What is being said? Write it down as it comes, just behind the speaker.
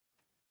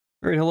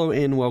All right, hello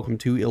and welcome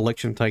to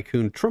Election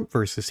Tycoon Trump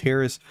versus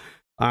Harris.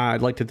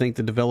 I'd like to thank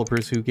the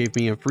developers who gave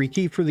me a free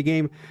key for the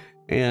game,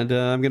 and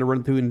I'm going to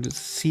run through and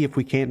see if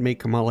we can't make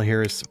Kamala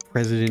Harris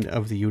President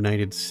of the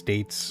United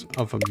States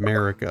of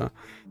America.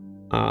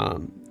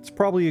 It's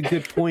probably a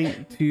good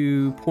point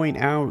to point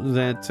out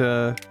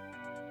that,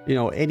 you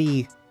know,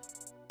 anything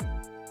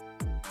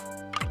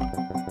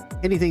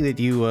that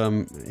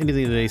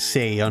they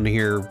say on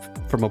here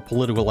from a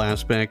political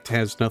aspect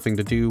has nothing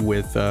to do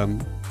with,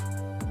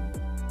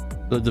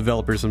 the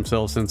developers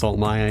themselves, since all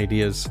my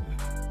ideas,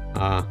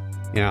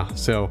 yeah,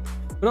 so,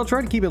 but I'll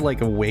try to keep it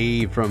like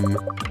away from,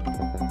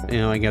 you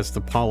know, I guess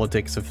the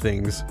politics of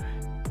things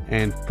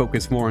and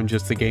focus more on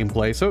just the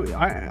gameplay. So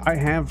I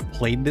have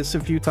played this a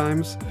few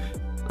times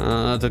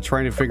to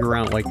try to figure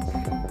out, like,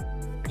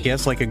 I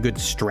guess, like a good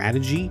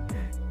strategy,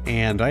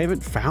 and I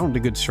haven't found a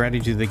good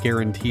strategy that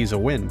guarantees a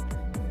win.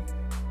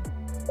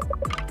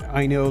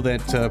 I know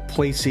that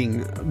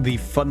placing the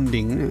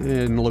funding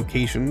in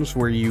locations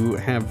where you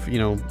have, you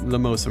know, the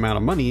most amount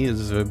of money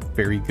is a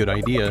very good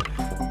idea,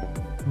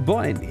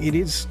 but it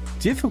is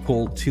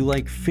difficult to,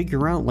 like,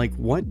 figure out, like,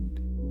 what,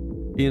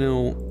 you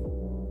know,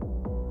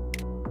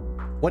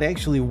 what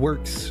actually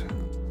works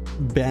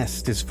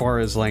best as far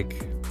as, like,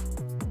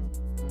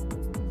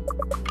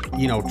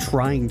 you know,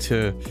 trying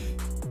to,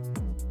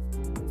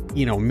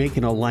 you know, make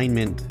an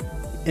alignment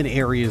in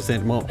areas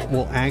that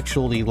will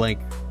actually, like,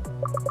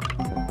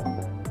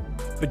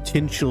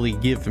 potentially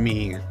give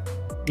me,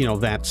 you know,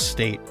 that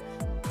state,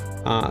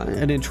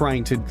 and then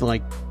trying to,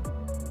 like,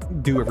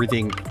 do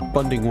everything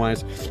funding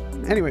wise.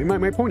 Anyway,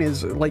 my point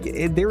is, like,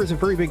 there is a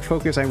very big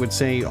focus, I would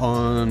say,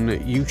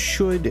 on, you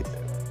should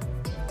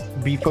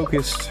be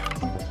focused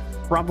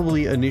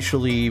probably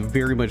initially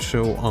very much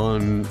so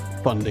on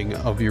funding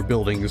of your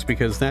buildings,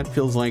 because that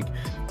feels like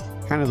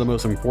kind of the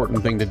most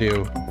important thing to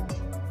do,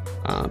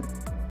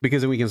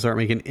 because then we can start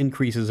making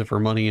increases of our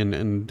money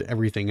and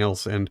everything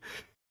else. And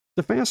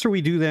the faster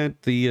we do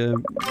that,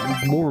 the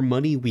more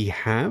money we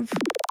have.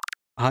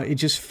 It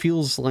just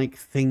feels like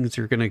things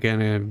are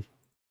gonna,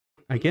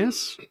 I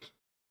guess,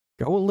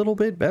 go a little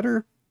bit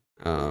better.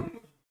 But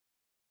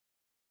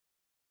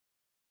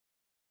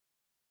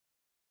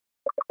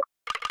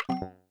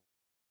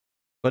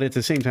at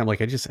the same time,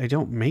 like, I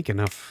don't make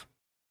enough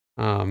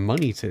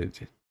money to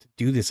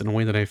do this in a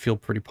way that I feel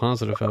pretty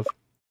positive of.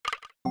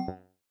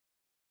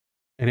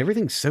 And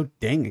everything's so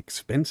dang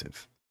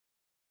expensive.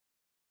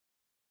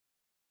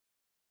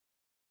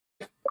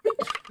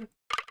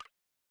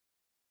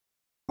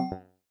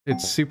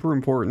 It's super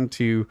important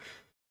to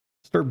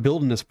start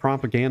building this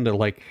propaganda,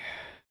 like,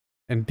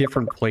 in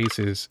different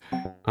places.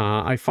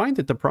 I find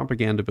that the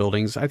propaganda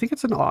buildings, I think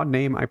it's an odd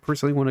name. I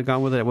personally would have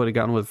gone with it. I would have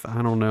gone with,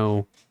 I don't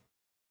know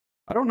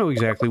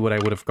exactly what I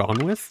would have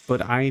gone with,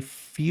 but I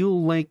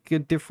feel like a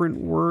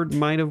different word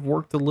might have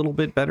worked a little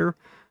bit better.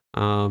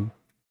 I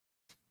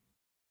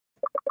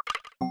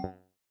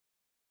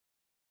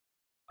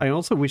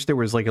also wish there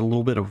was, like, a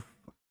little bit of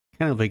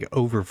kind of like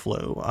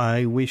overflow.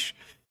 I wish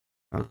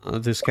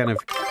this kind of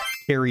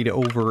carried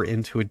over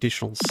into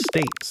additional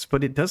states,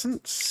 but it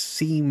doesn't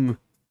seem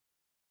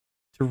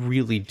to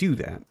really do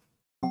that.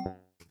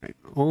 Right.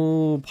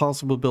 All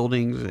possible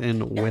buildings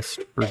in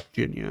West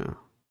Virginia.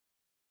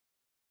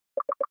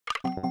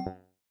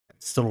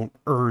 Still don't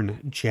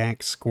earn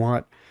jack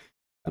squat.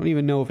 I don't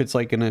even know if it's,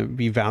 like, gonna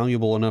be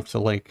valuable enough to,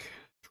 like,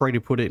 try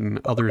to put it in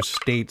other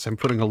states. I'm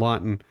putting a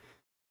lot in,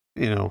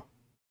 you know,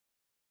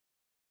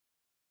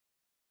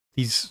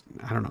 these,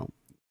 I don't know.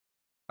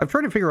 I'm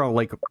trying to figure out,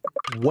 like,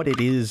 what it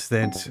is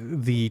that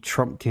the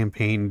Trump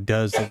campaign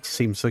does that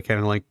seems to kind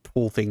of, like,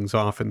 pull things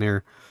off in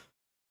their,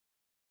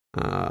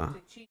 and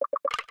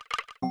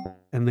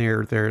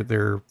their,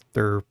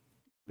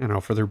 you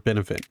know, for their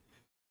benefit.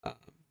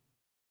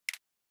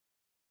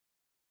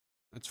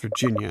 That's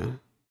Virginia.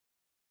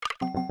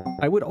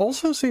 I would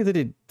also say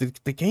that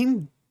the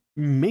game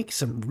makes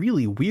some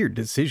really weird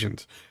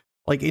decisions.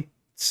 Like,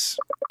 it's,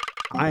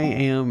 I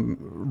am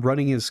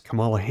running as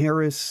Kamala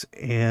Harris,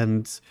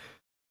 and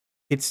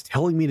it's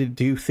telling me to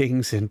do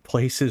things in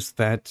places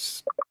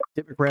that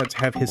Democrats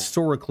have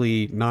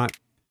historically not,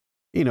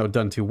 you know,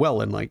 done too well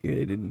in. Like,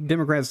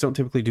 Democrats don't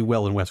typically do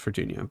well in West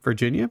Virginia.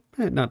 Virginia,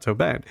 not so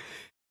bad.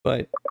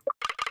 But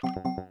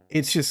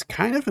it's just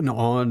kind of an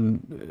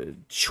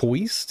odd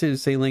choice to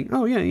say, like,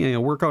 oh, yeah,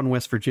 work on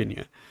West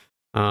Virginia.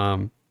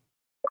 Like,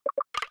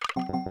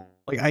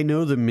 I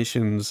know the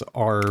missions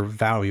are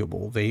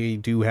valuable. They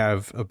do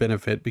have a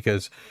benefit,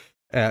 because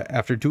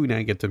after doing that,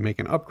 I get to make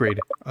an upgrade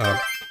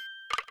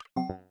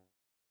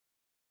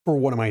for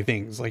one of my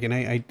things. Like, and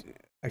I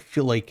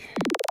feel like,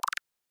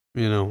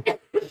 you know,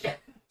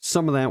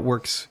 some of that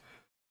works,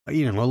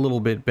 you know, a little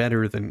bit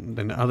better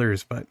than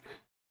others, but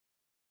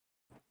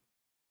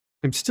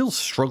I'm still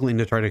struggling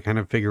to try to kind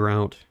of figure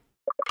out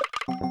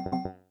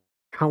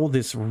how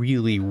this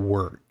really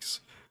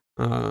works.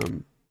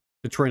 To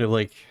try to,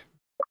 like,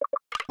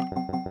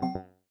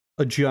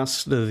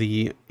 adjust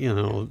the, you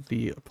know,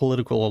 the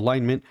political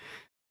alignment.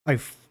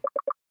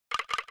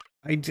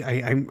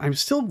 I'm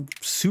still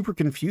super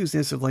confused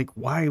as to like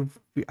why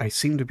I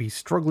seem to be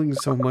struggling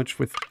so much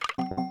with,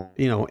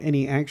 you know,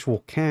 any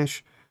actual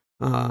cash.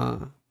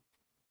 Like,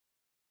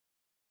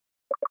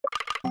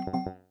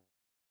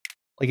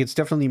 it's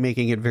definitely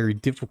making it very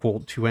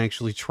difficult to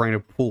actually try to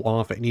pull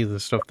off any of the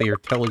stuff they are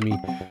telling me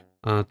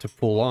to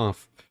pull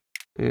off.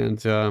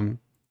 And,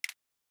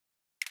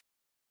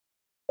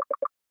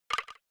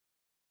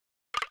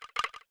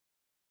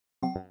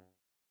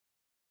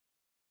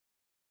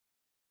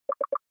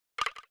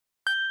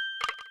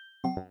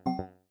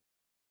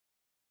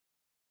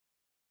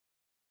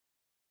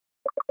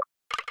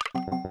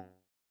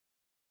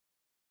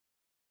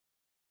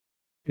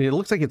 it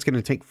looks like it's going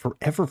to take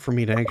forever for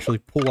me to actually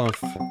pull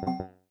off,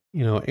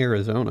 you know,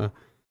 Arizona.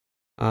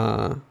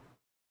 You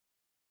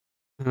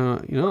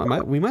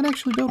know, we might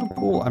actually be able to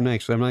pull. I'm not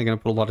going to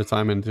put a lot of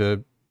time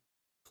into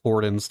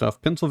Florida and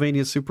stuff.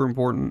 Pennsylvania is super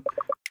important.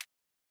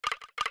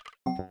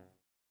 As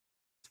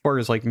far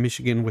as like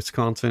Michigan,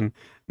 Wisconsin,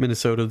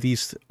 Minnesota,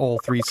 these all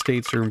three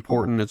states are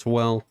important as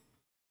well.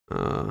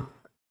 I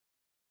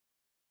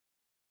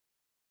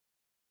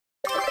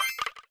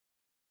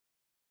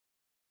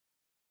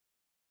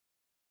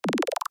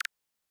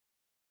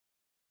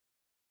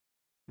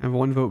have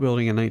one vote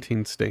building in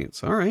 19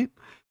 states. All right.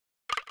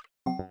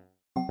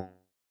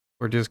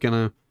 We're just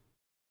gonna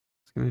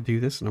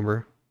do this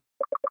number.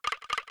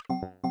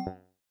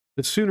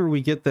 The sooner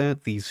we get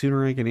that, the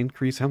sooner I can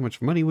increase how much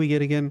money we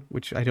get again,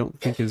 which I don't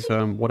think is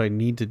what I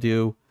need to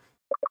do.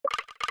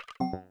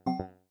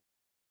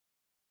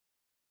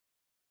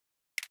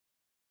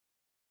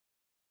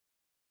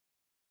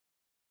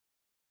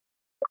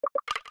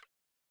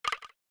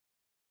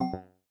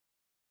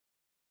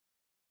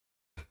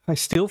 I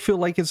still feel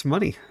like it's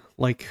money.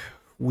 Like,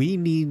 we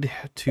need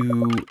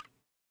to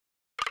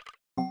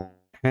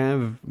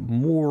have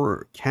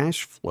more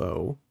cash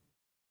flow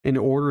in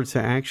order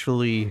to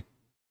actually,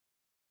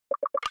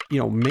 you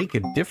know, make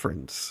a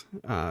difference.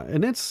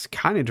 And it's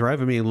kind of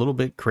driving me a little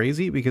bit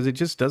crazy because it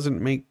just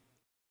doesn't make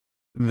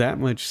that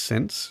much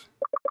sense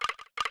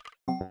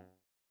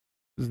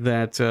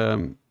that,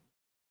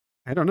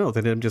 I don't know,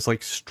 that I'm just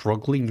like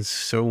struggling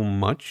so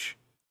much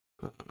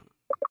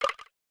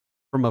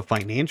from a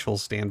financial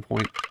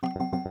standpoint.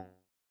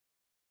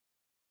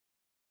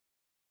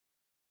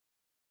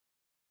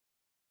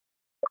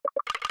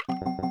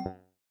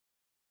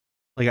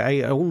 Like,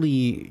 I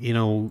only, you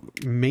know,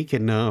 make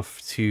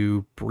enough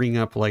to bring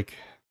up, like,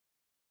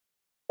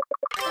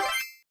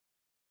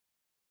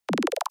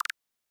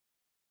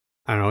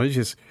 I don't know, it's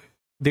just,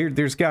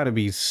 there's got to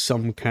be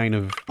some kind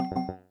of,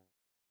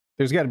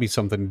 there's got to be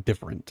something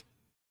different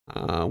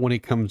when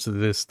it comes to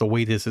this, the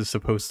way this is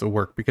supposed to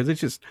work, because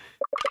it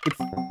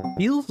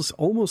feels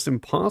almost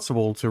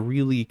impossible to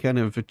really kind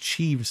of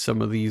achieve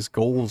some of these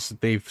goals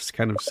that they've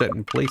kind of set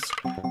in place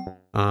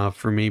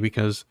for me,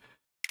 because,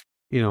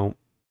 you know,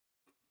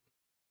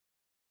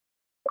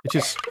 it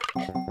just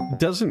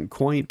doesn't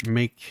quite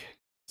make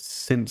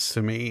sense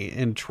to me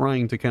in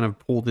trying to kind of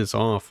pull this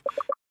off.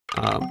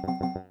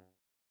 And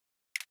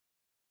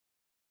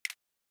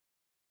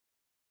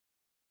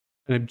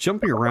I'm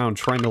jumping around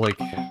trying to, like,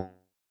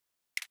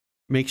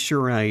 make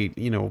sure I,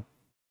 you know,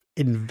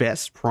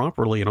 invest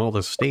properly in all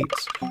the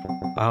states.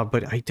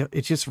 But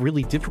it's just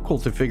really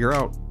difficult to figure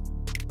out.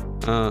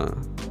 All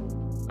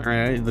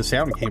right, the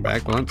sound came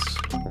back. Well, that's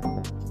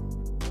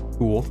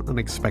cool,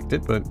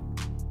 unexpected, but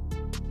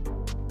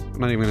I'm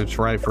not even gonna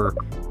try for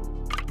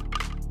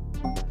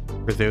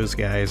those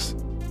guys.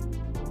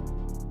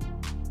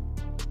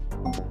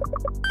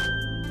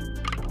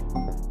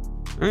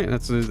 All right,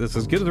 that's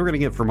as good as we're gonna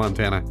get for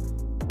Montana.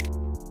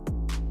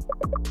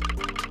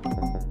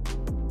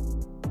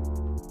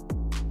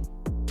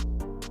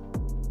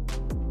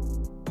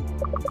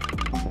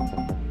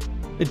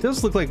 It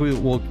does look like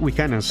we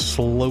kind of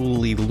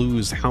slowly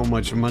lose how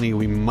much money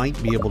we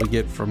might be able to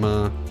get from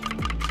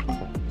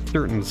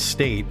certain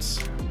states.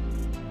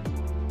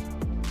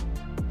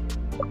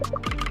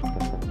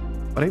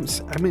 But I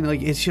mean,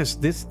 like, it's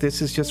just this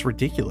is just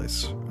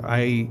ridiculous.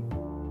 I'm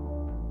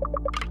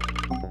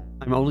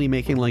only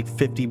making like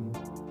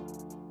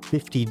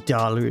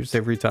 $50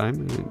 every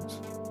time.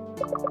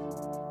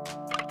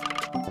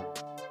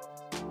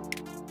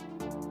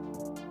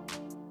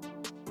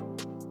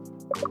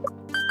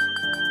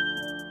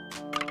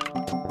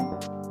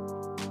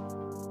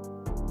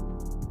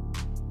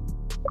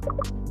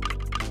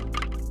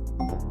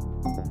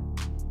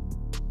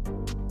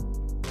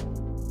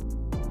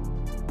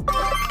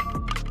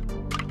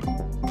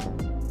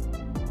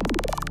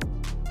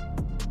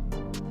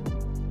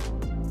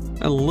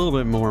 A little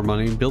bit more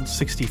money. Build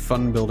 60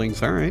 fun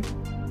buildings. All right.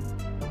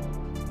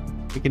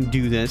 We can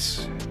do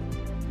this.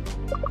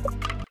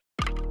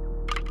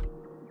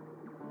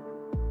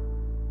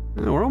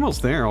 We're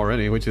almost there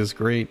already, which is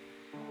great.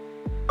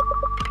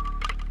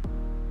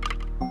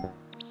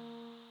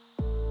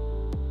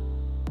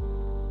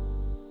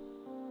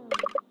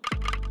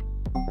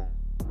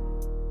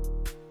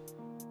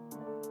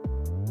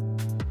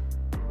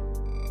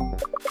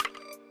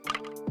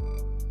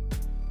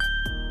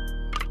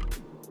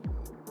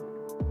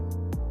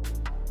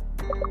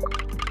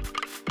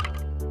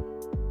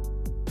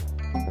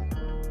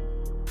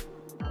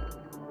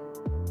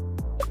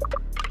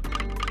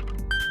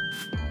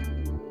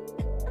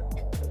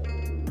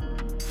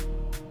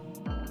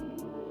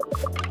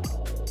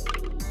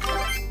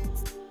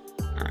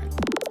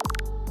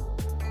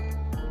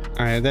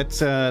 All right, that's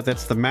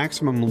the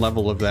maximum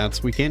level of that,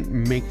 so we can't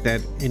make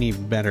that any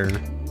better.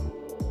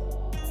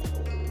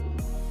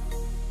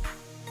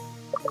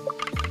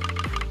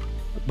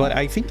 But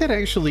I think that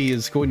actually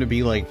is going to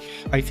be like,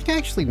 I think I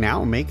actually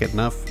now make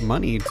enough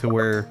money to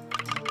where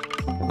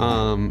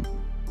some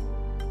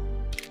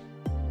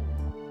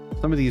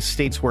of these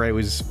states where I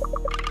was,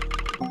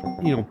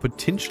 you know,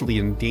 potentially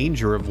in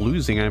danger of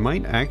losing, I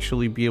might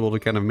actually be able to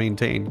kind of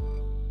maintain.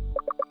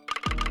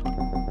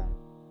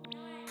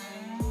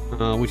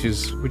 Which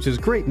is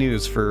great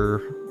news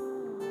for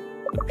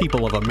the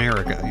people of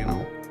America, you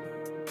know.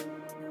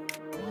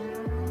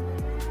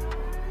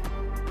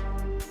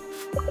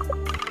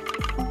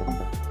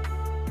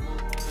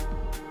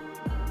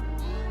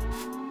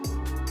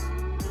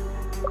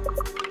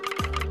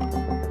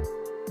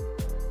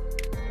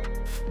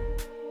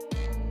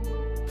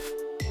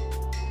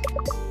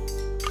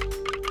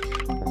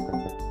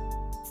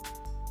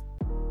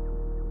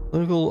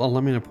 Political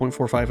alignment of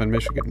 0.45 in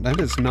Michigan. That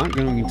is not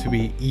going to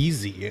be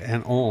easy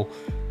at all.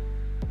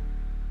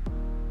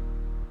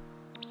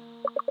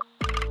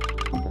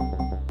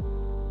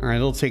 All right,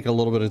 it'll take a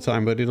little bit of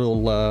time, but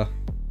it'll, I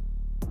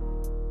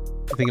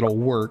think it'll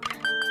work.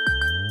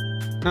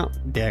 Oh,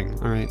 dang.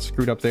 All right,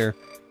 screwed up there.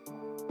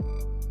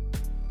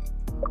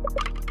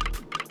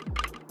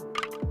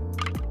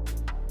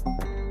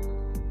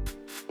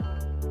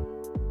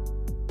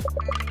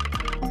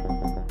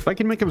 If I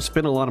can make them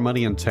spend a lot of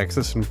money in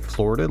Texas and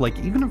Florida, like,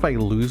 even if I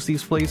lose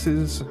these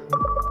places,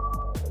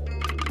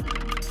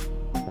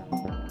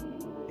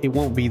 it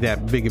won't be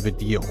that big of a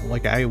deal.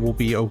 Like, I will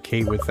be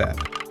okay with that.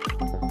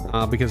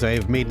 Because I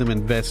have made them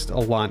invest a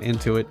lot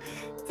into it.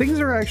 Things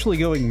are actually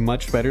going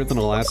much better than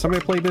the last time I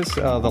played this.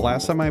 The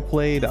last time I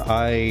played,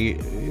 I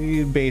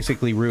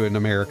basically ruined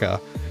America.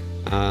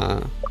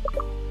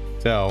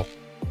 So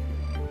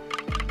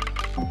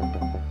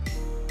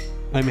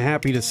I'm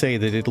happy to say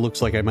that it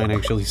looks like I might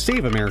actually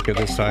save America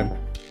this time.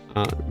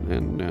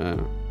 And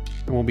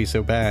it won't be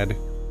so bad.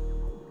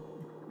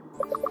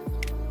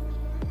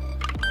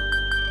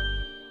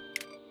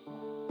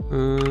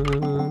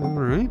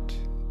 Alright.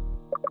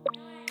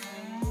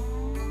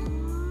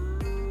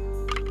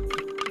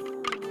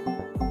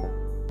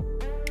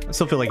 I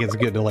still feel like it's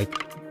good to, like,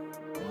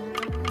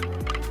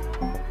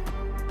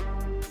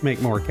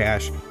 make more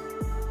cash.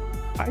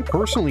 I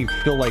personally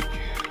feel like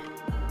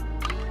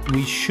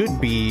we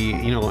should be,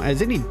 you know,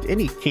 as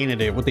any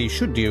candidate, what they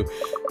should do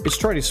is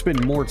try to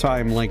spend more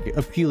time, like,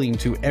 appealing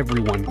to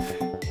everyone,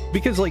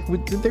 because, like,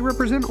 they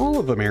represent all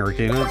of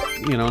America,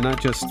 you know,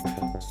 not just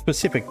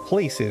specific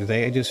places.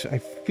 I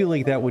feel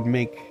like that would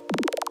make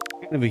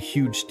kind of a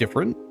huge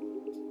difference.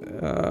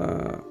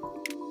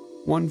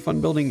 One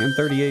fund building in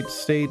 38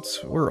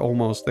 states. We're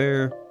almost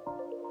there.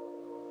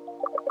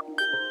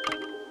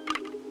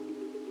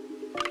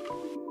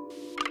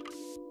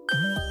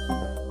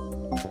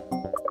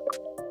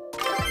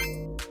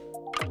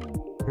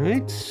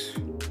 Right.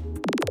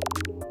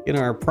 Get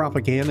our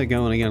propaganda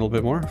going again a little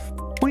bit more.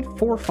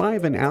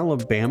 0.45 in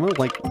Alabama?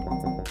 Like,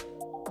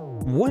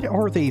 what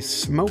are they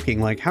smoking?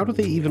 Like, how do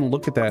they even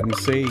look at that and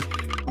say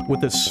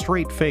with a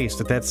straight face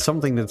that that's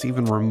something that's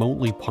even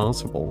remotely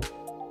possible?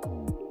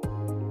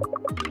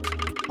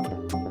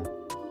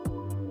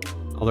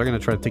 Oh, they're gonna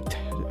try to take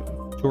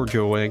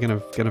Georgia away.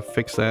 Gonna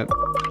fix that.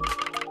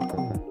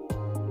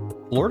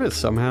 Florida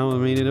somehow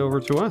made it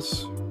over to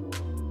us.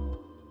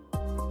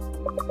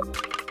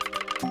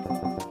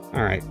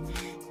 All right,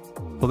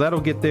 well,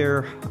 that'll get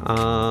there.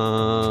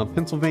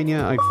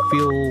 Pennsylvania, I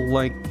feel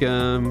like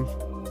doing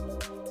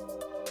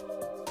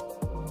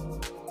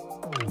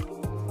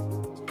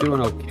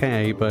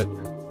okay, but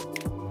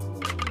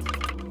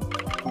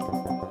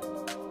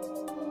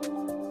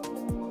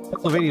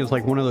Pennsylvania is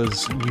like one of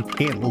those, you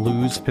can't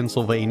lose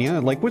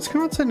Pennsylvania. Like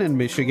Wisconsin and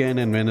Michigan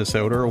and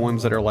Minnesota are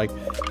ones that are like,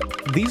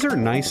 these are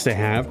nice to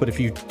have, but if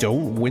you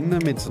don't win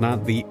them, it's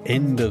not the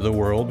end of the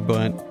world.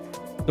 But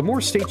the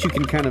more states you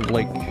can kind of,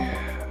 like,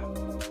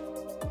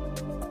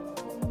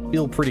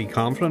 feel pretty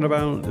confident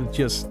about,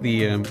 just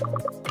the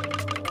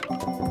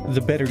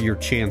better your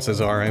chances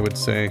are, I would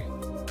say.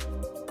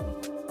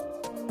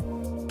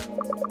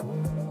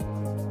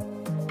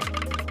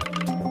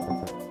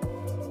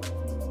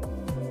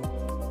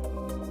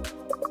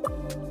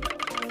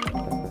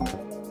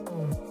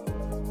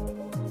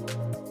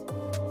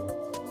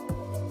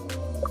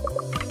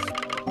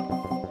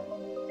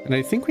 And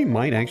I think we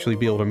might actually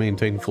be able to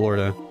maintain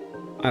Florida.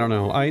 I don't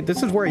know.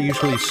 This is where I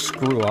usually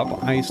screw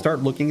up. I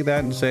start looking at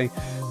that and say,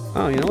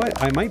 oh, you know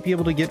what? I might be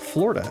able to get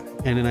Florida.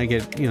 And then I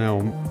get, you know,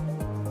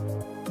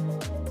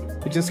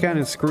 it just kind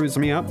of screws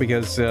me up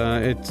because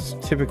it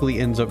typically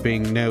ends up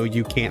being, no,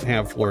 you can't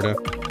have Florida.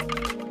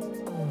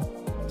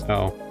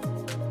 So.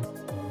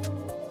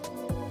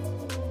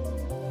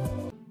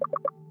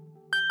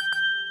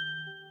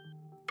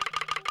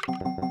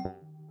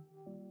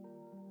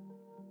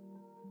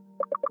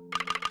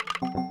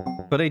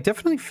 But I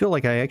definitely feel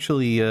like I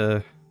actually,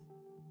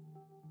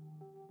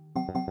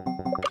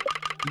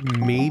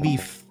 maybe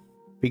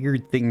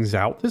figured things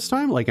out this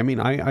time. Like, I mean,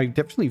 I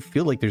definitely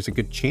feel like there's a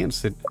good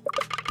chance that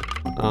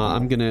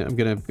I'm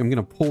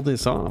gonna pull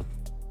this off.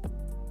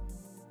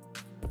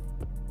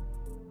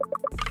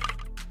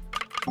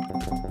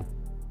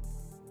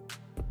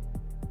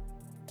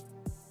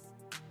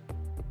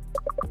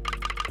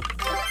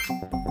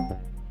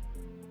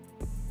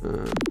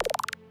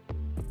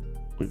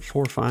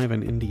 0.45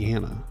 in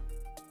Indiana.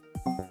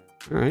 All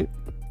right,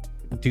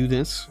 do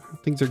this.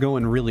 Things are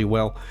going really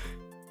well.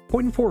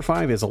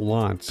 0.45 is a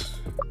lot.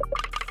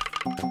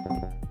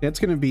 That's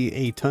going to be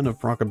a ton of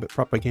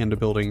propaganda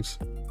buildings.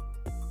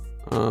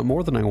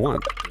 More than I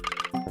want.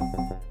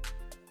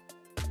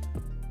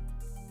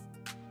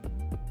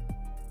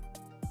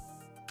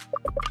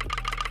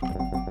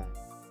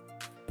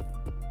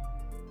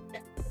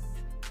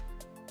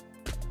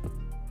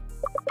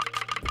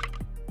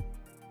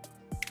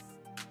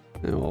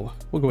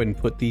 We'll go ahead and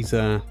put these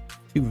 2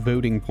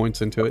 voting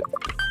points into it.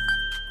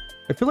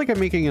 I feel like I'm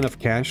making enough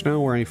cash now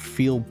where I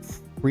feel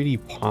pretty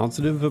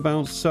positive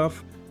about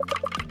stuff.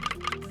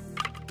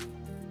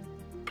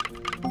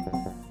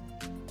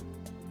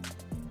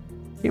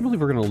 Can't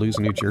believe we're gonna lose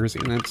New Jersey.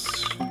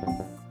 That's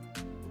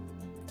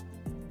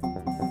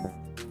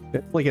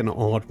like an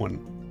odd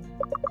one.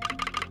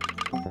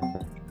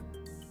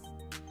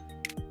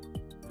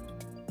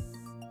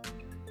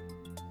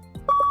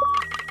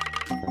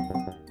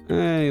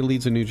 He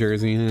leads in New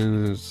Jersey,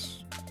 and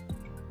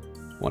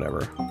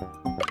whatever.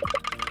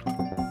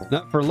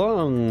 Not for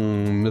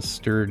long,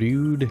 Mr.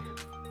 Dude.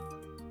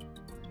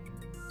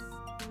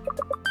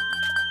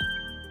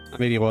 I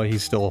mean, well,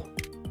 he's still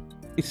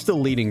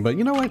leading, but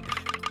you know what?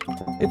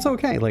 It's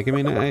okay. Like, I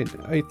mean,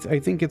 I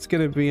think it's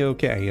gonna be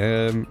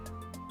okay.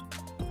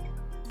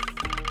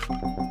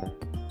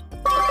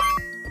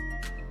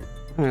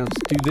 All right, let's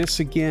do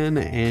this again,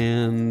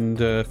 and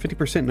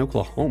 50% in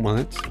Oklahoma.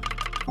 That's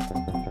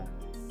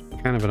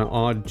kind of an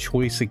odd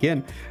choice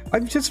again.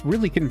 I'm just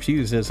really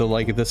confused as to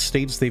like the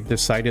states they've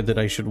decided that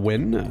I should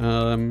win.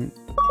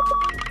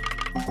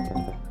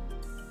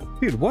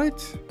 Dude,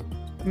 what?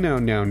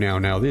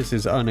 No. This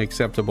is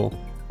unacceptable.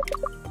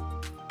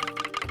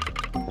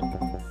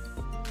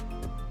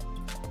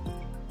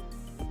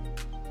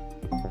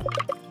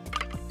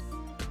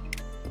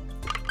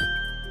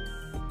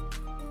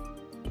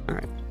 All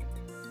right.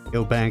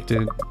 Go back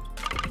to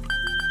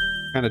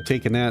kind of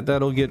taking that.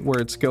 That'll get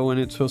where it's going.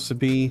 It's supposed to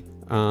be.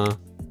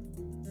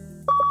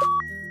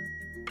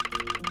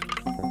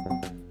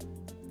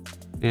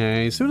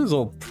 Yeah, as soon as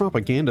a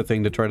propaganda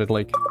thing to try to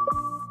like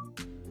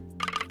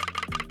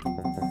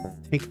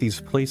take these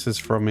places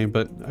from me,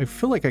 but I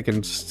feel like I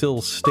can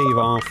still stave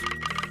off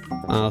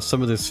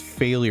some of this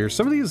failure.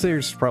 Some of these,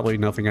 there's probably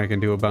nothing I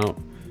can do about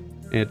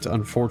it,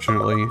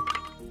 unfortunately.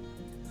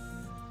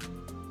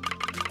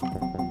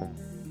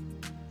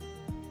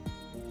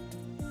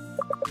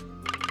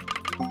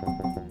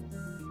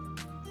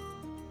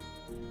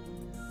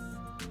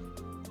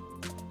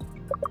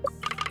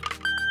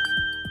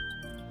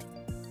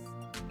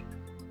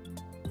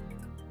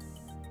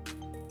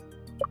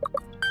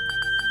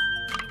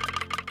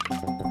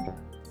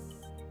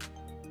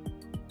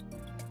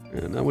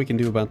 And now we can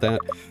do about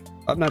that.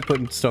 I'm not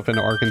putting stuff into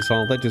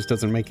Arkansas. That just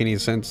doesn't make any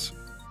sense.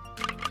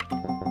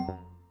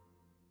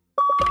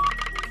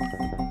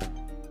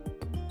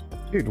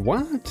 Dude,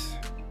 what?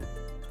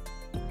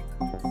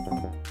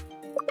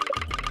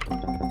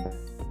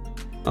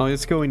 Oh,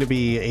 it's going to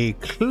be a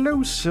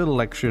close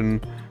election.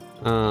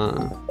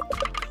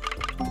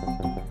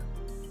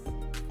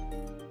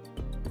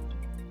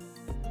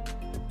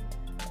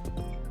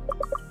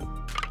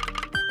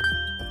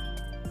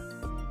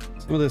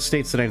 Some of the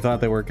states that I thought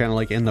that were kind of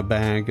like in the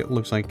bag, it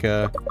looks like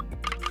I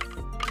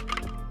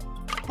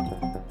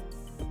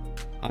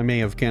may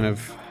have kind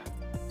of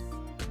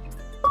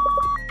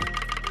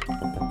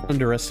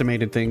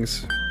underestimated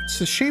things.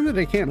 It's a shame that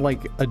I can't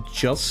like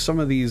adjust some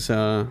of these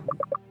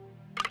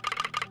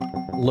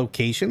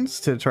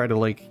locations to try to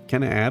like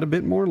kind of add a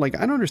bit more. Like,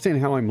 I don't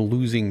understand how I'm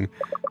losing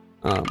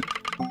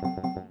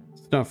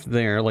stuff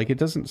there. Like, it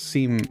doesn't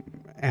seem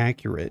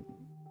accurate.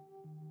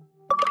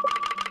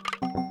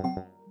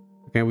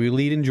 Okay, we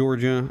lead in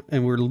Georgia,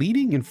 and we're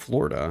leading in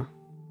Florida.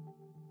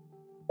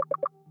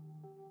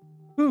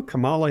 Ooh,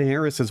 Kamala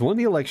Harris has won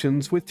the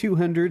elections with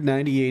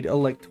 298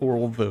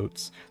 electoral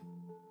votes.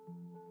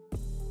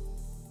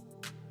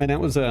 And that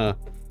was a...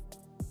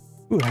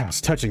 ooh, that was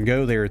touch and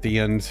go there at the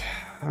end.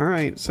 All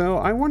right, so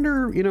I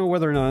wonder, you know,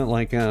 whether or not,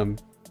 like, I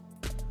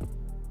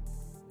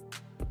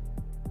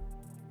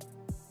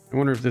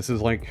wonder if this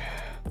is, like,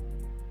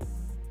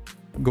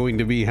 going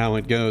to be how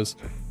it goes.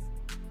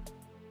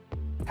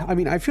 I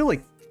mean, I feel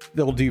like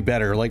they'll do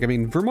better. Like, I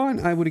mean,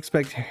 Vermont, I would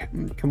expect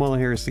Kamala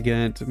Harris to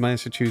get.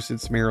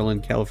 Massachusetts,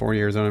 Maryland,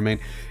 California, Arizona, Maine.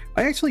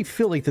 I actually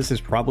feel like this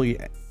is probably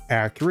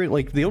accurate.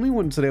 Like, the only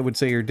ones that I would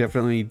say are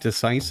definitely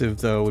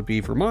decisive, though, would be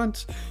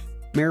Vermont,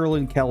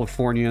 Maryland,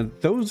 California.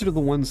 Those are the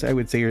ones I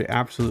would say are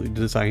absolutely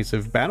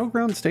decisive.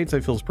 Battleground states, I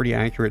feel, is pretty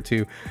accurate,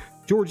 too.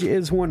 Georgia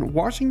is one.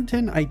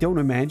 Washington, I don't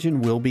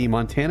imagine will be.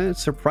 Montana,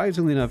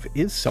 surprisingly enough,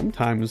 is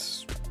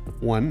sometimes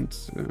one.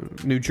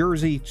 New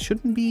Jersey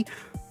shouldn't be.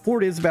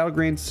 Florida is a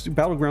battleground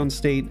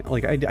state.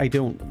 Like, I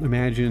don't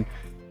imagine.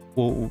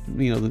 will,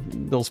 you know,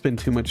 they'll spend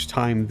too much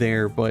time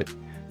there. But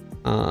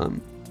I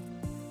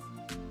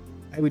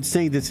would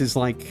say this is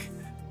like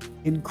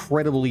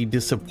incredibly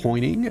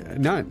disappointing.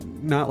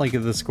 Not like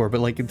the score,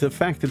 but like the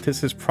fact that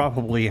this is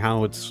probably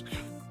how it's,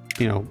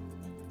 you know,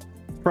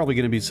 probably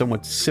going to be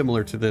somewhat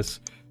similar to this.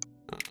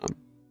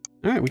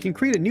 All right, we can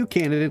create a new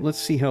candidate. Let's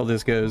see how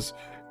this goes.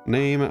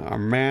 Name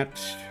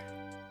Matt,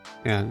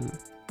 and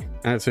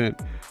that's it.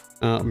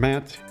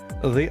 Matt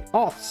the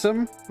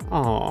Awesome.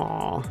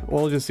 Aww,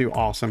 we'll just do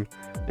awesome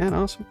and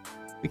awesome.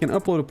 We can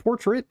upload a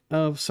portrait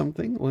of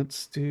something.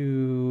 Let's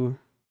do.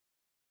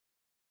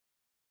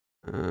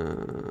 Let's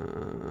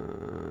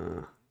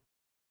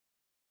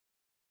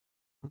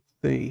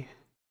see.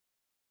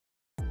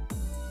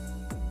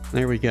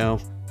 There we go.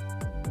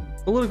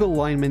 Political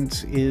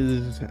alignment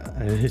is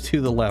to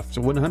the left,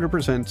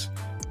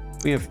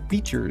 100%. We have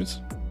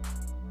features.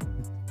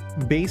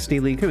 Base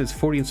daily income is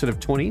 40 instead of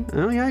 20.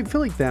 Oh yeah, I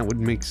feel like that would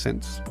make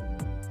sense.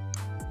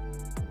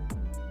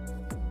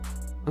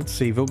 Let's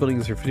see, vote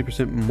buildings are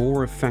 50%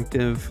 more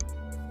effective.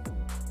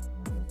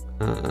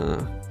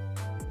 Let's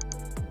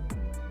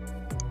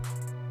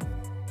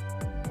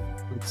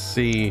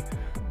see.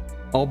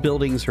 All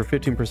buildings are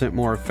 15%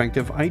 more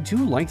effective. I do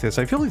like this.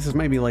 I feel like this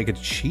might be like a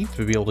cheat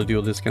to be able to do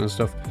all this kind of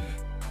stuff.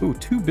 Ooh,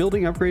 2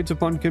 building upgrades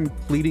upon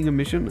completing a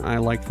mission. I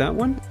like that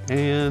one.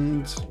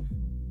 And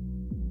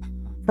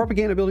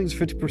propaganda buildings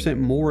 50%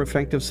 more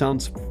effective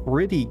sounds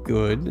pretty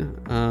good.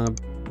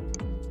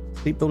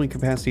 State building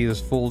capacity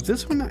is full.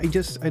 This one,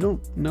 I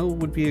don't know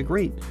would be a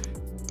great.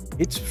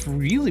 It's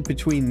really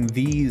between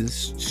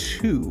these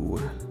two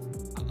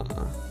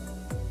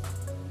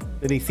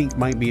that I think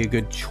might be a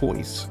good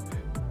choice.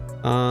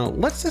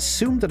 Let's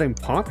assume that I'm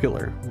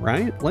popular,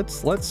 right?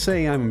 Let's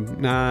say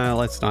I'm, nah,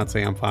 let's not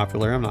say I'm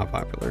popular. I'm not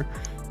popular.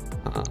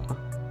 I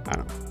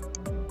don't know.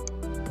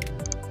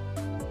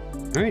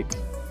 All right.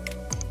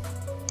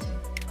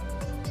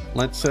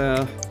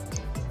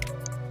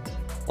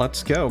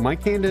 Let's go. My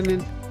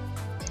candidate.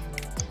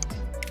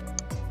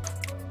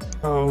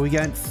 Oh, we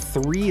got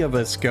 3 of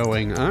us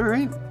going. All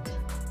right.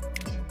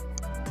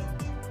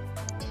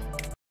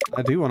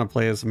 I do want to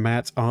play as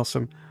Matt's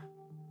Awesome.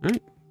 All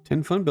right.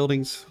 10 fun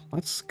buildings.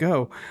 Let's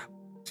go.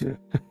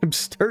 I'm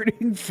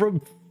starting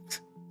from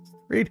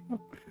straight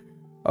up.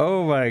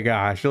 Oh my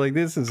gosh. Like,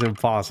 this is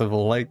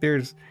impossible. Like,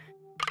 there's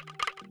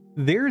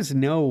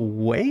no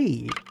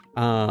way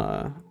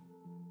that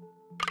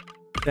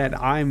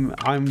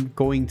I'm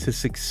going to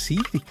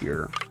succeed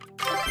here.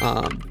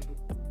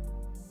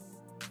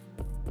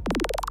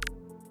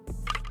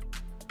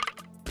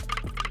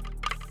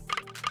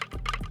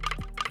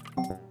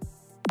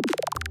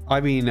 I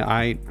mean,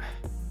 I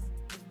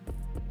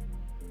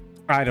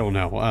don't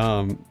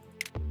know.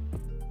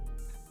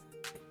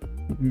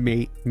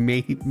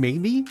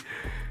 Maybe?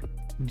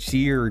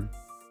 Dear,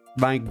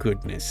 my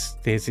goodness,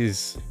 this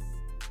is.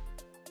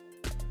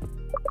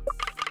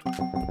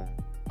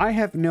 I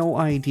have no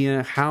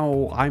idea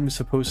how I'm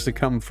supposed to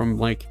come from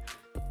like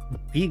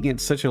being at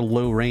such a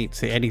low rate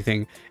to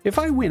anything. If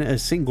I win a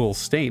single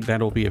state,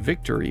 that'll be a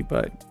victory,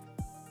 but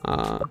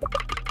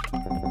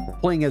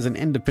playing as an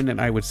independent,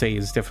 I would say,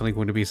 is definitely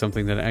going to be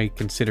something that I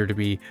consider to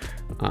be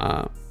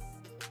a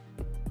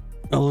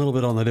little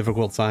bit on the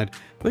difficult side.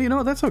 But you know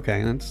what? That's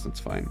okay.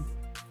 That's fine.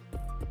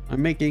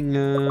 I'm making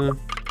a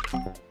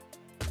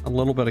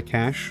little bit of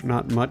cash,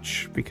 not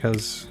much,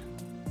 because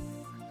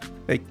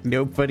like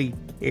nobody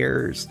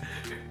cares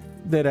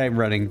that I'm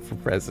running for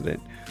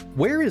president.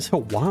 Where is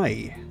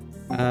Hawaii?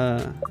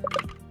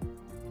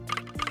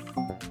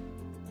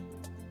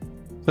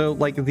 So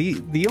like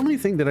the only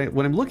thing that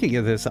when I'm looking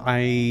at this,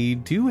 I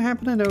do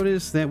happen to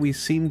notice that we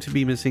seem to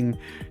be missing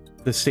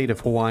the state of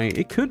Hawaii.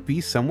 It could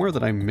be somewhere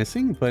that I'm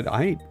missing, but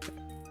I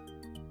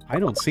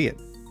don't see it.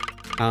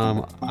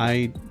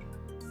 I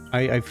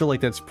feel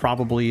like that's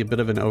probably a bit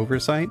of an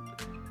oversight.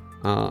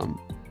 So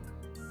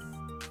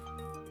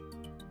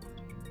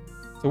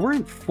we're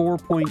at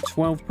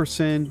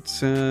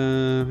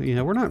 4.12%.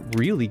 Yeah, we're not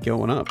really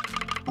going up.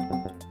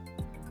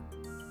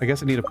 I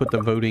guess I need to put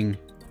the voting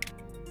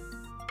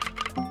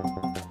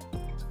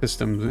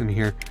systems in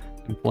here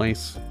in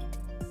place.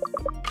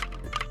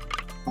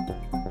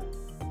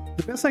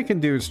 The best I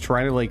can do is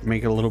try to like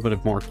make a little bit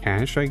of more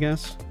cash, I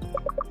guess.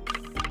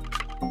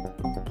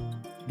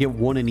 Get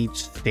 1 in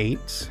each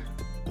state.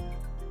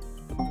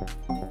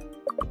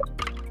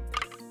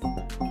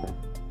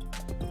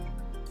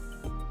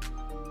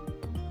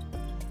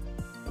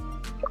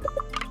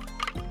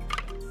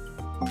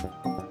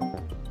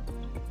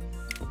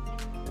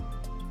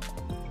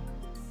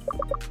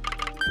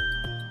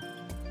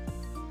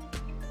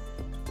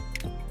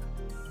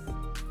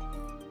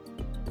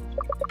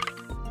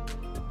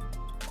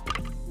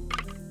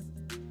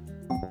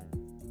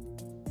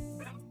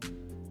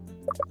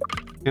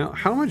 Now,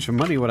 how much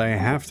money would I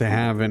have to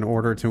have in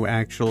order to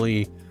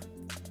actually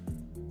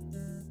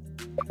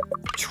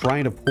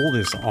try to pull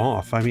this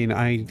off? I mean,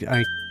 I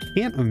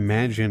can't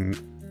imagine.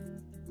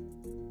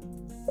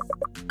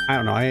 I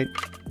don't know.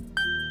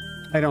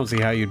 I don't see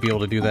how you'd be able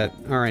to do that.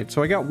 All right,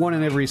 so I got one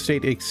in every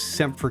state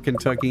except for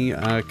Kentucky.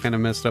 Kind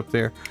of messed up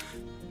there.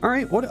 All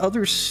right, what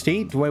other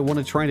state do I want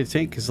to try to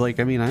take? Because, like,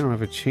 I mean, I don't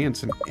have a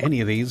chance in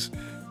any of these.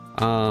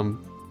 I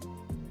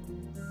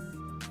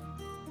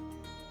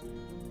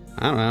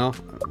don't know.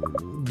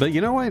 But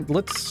you know what?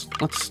 Let's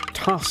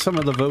toss some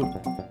of the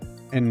vote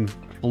in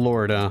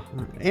Florida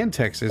and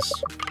Texas.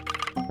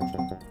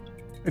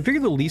 I figure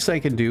the least I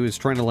can do is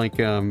trying to, like,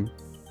 you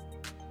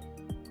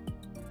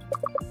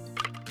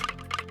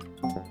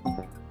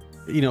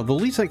know, the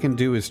least I can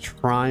do is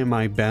try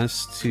my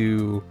best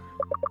to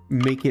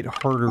make it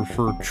harder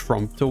for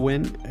Trump to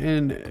win.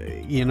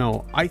 And, you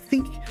know, I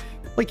think,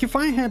 like, if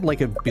I had, like,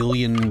 $1.5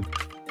 billion,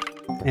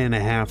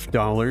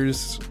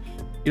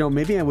 you know,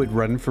 maybe I would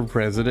run for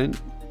president.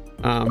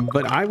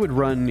 But I would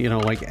run, you know,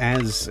 like,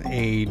 as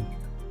a,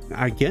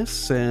 I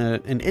guess,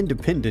 an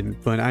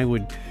independent, but I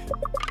would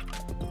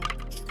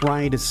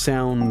try to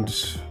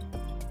sound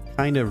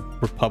kind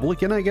of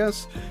Republican, I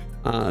guess,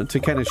 to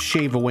kind of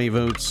shave away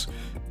votes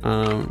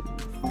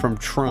from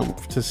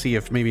Trump to see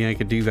if maybe I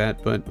could do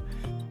that. But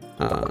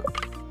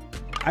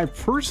I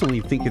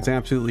personally think it's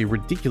absolutely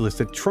ridiculous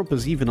that Trump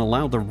is even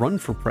allowed to run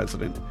for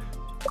president.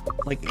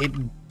 Like, it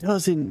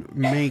doesn't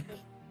make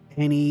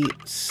any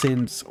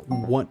sense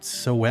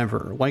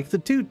whatsoever. Like, the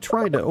dude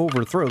tried to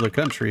overthrow the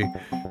country,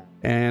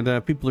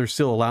 and people are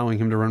still allowing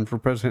him to run for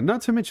president.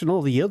 Not to mention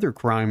all the other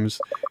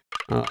crimes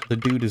the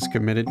dude has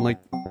committed. Like,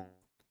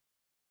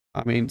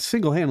 I mean,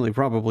 single-handedly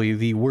probably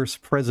the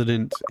worst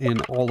president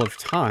in all of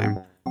time.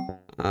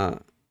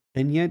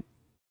 And yet,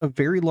 a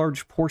very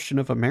large portion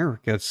of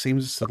America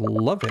seems to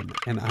love him,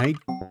 and I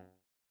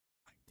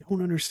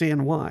don't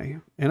understand why.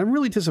 And I'm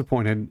really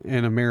disappointed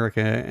in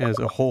America as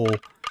a whole.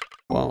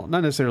 Well,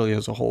 not necessarily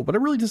as a whole, but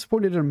I'm really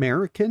disappointed in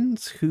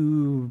Americans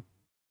who,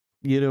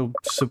 you know,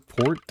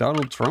 support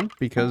Donald Trump,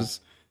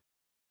 because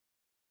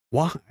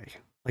why?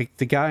 Like,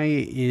 the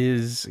guy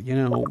is, you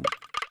know,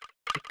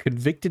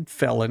 convicted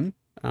felon,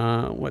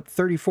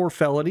 34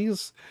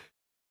 felonies,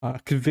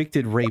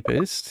 convicted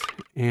rapist,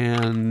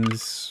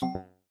 and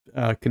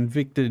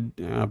convicted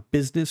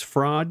business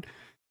fraud.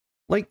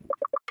 Like,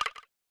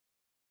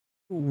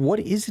 what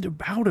is it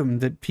about him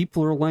that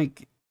people are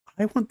like,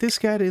 I want this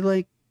guy to,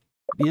 like,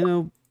 you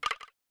know,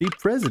 be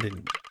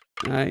president?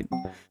 Right?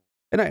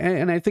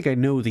 And I think I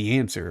know the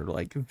answer.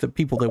 Like, the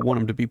people that want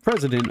him to be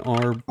president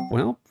are,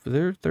 well,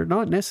 they're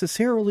not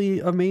necessarily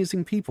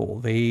amazing people.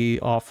 They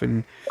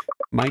often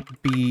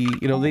might be,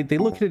 you know, they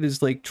look at it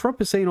as like, Trump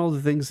is saying all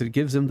the things that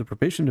gives them the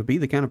permission to be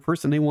the kind of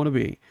person they want to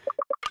be.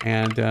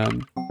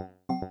 And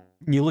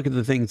you look at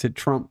the things that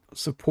Trump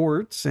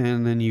supports,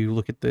 and then you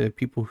look at the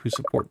people who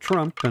support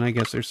Trump, and I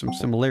guess there's some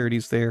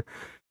similarities there.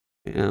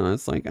 You know,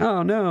 it's like,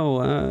 oh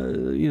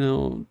no, you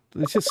know,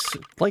 it's just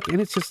like,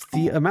 and it's just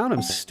the amount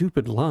of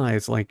stupid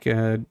lies, like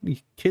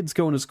kids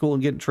going to school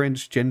and getting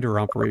transgender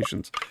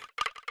operations.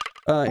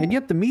 And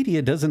yet the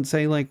media doesn't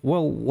say, like,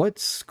 well, what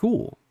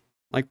school?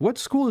 Like, what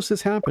school is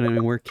this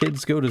happening where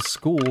kids go to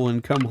school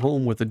and come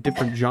home with a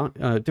different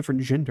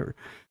gender?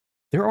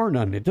 There are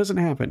none. It doesn't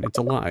happen. It's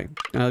a lie.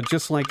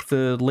 Just like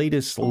the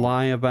latest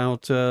lie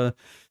about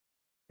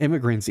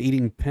immigrants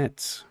eating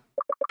pets.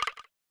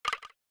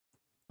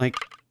 Like,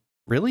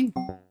 really?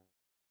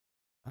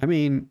 I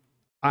mean,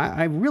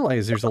 I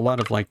realize there's a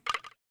lot of, like,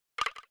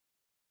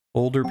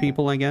 older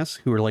people, I guess,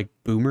 who are, like,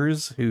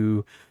 boomers,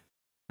 who,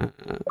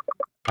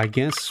 I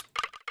guess,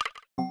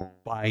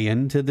 buy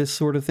into this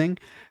sort of thing.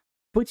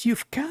 But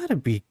you've got to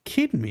be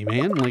kidding me,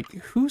 man. Like,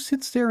 who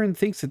sits there and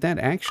thinks that that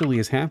actually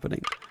is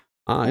happening?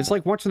 It's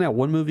like watching that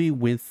one movie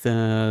with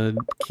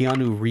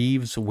Keanu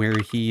Reeves where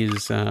he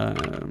is...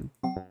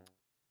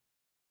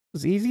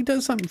 he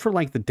does something for,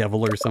 like, the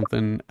devil or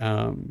something.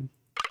 And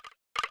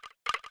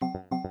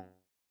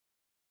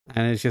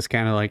it's just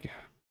kind of like,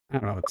 I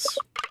don't know,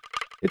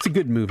 it's a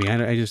good movie.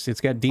 It's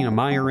got Dina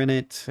Meyer in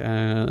it.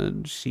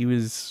 She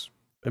was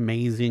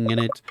amazing in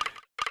it.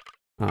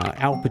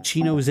 Al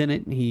Pacino's in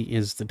it. He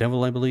is the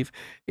devil, I believe.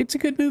 It's a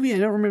good movie. I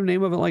don't remember the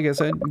name of it, like I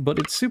said, but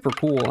it's super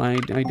cool. I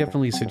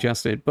definitely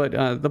suggest it. But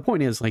the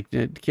point is, like,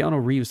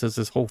 Keanu Reeves does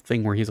this whole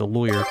thing where he's a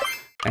lawyer,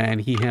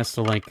 and he has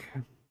to, like,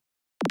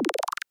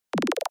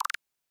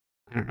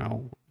 I don't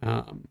know,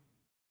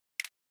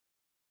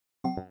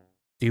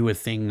 do a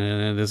thing.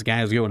 This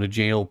guy's going to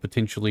jail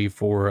potentially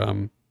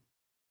for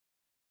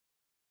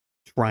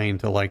trying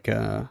to, like,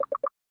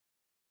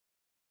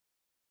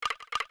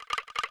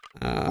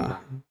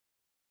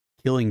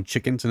 killing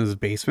chickens in his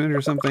basement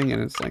or something,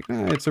 and it's like,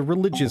 it's a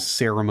religious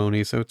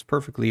ceremony, so it's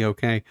perfectly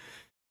okay.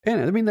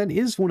 And I mean, that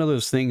is one of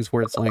those things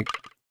where it's like,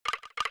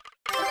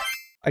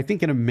 I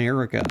think in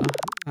America,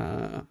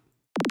 and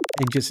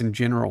just in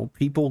general,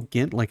 people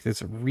get, like,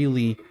 this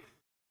really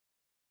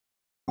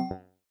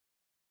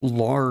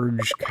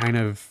large kind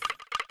of,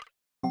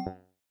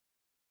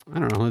 I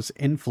don't know, this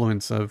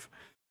influence of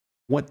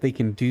what they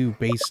can do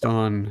based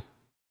on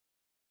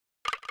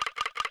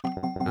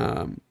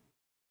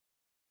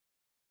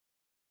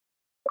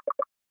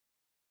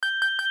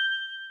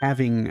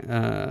having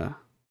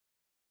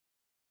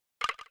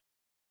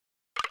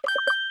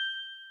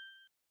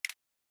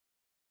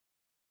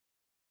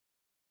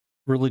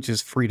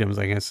religious freedoms,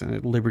 I guess,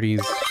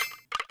 liberties,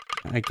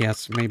 I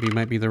guess, maybe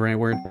might be the right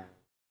word.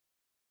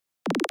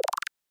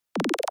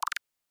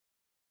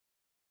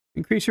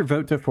 Increase your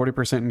vote to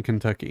 40% in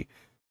Kentucky.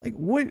 Like,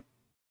 what?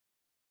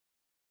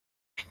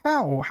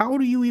 How? How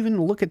do you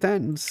even look at that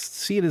and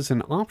see it as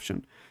an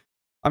option?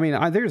 I mean,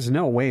 there's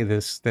no way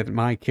that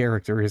my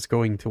character is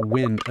going to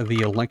win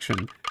the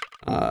election.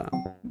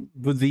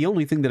 But the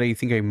only thing that I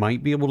think I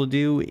might be able to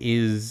do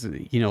is,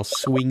 you know,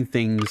 swing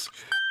things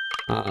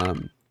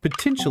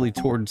potentially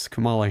towards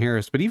Kamala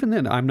Harris. But even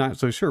then, I'm not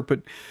so sure.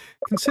 But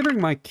considering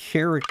my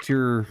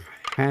character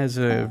has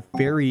a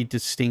very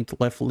distinct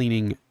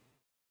left-leaning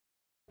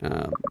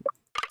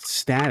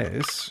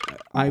status,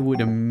 I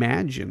would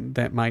imagine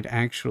that might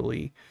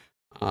actually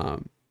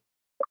kind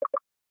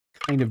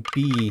of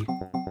be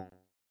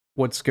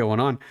what's going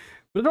on.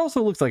 But it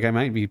also looks like I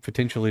might be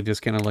potentially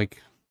just kind of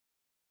like,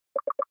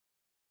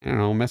 I don't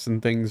know,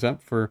 messing things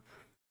up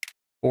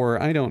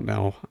or I don't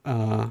know.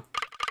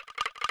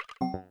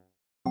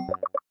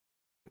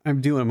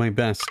 I'm doing my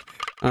best.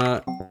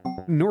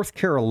 North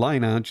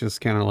Carolina,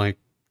 just kind of like,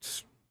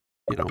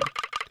 you know,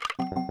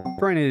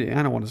 trying to,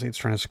 I don't want to say it's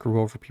trying to screw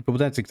over people, but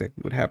that's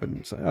exactly what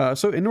happens.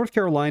 So in North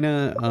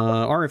Carolina,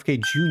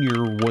 RFK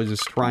Jr. was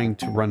trying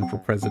to run for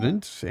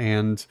president,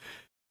 and,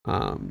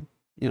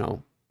 you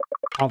know,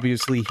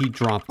 obviously he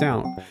dropped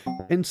out.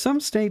 In some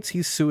states,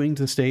 he's suing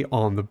to stay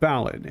on the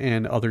ballot,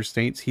 and other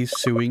states, he's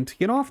suing to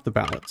get off the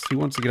ballots. He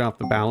wants to get off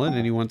the ballot,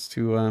 and he wants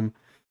to,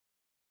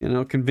 you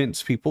know,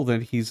 convince people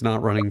that he's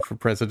not running for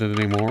president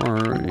anymore,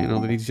 or, you know,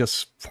 that he's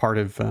just part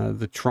of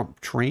the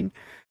Trump train.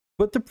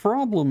 But the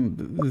problem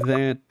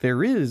that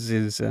there is,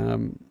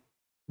 you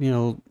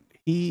know,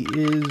 he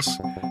is,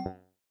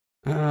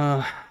 you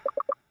know,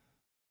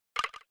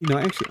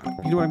 actually,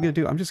 you know what I'm going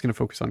to do? I'm just going to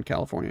focus on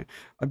California.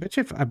 I bet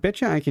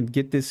you I can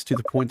get this to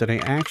the point that I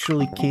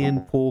actually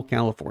can pull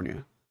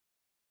California.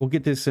 We'll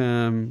get this,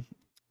 my,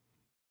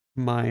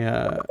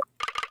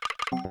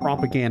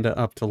 propaganda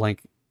up to,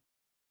 like,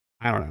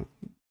 I don't know,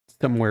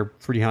 somewhere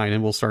pretty high, and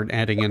then we'll start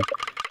adding in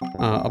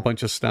a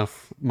bunch of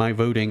stuff, my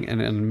voting,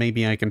 and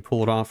maybe I can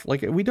pull it off.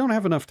 Like, we don't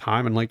have enough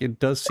time, and, like, it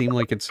does seem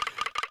like it's,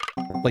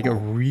 like, a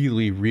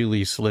really,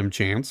 really slim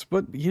chance,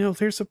 but, you know,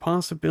 there's a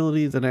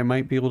possibility that I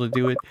might be able to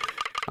do it.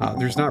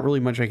 There's not really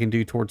much I can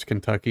do towards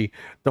Kentucky.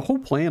 The whole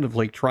plan of,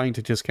 like, trying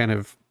to just kind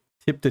of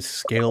tip this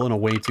scale in a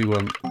way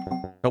to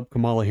help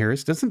Kamala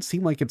Harris doesn't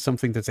seem like it's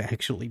something that's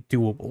actually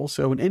doable.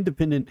 So an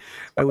independent,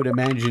 I would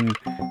imagine,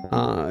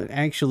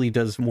 actually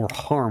does more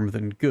harm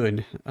than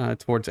good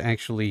towards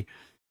actually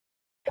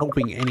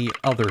helping any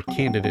other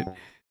candidate.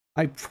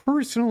 I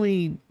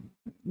personally,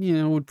 you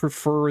know, would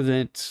prefer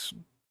that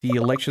the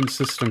election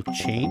system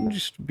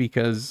changed,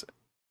 because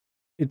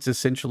it's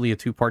essentially a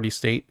two-party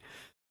state.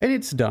 And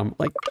it's dumb.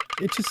 Like,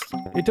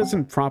 it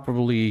doesn't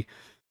properly,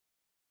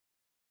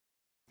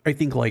 I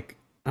think, like,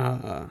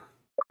 it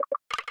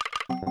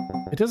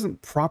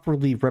doesn't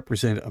properly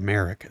represent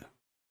America.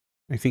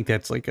 I think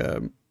that's like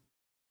a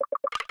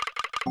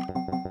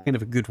kind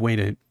of a good way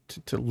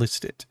to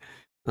list it.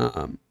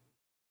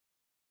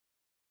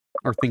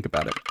 Or think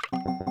about it.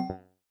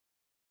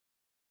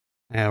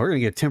 Yeah, we're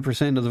gonna get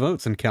 10% of the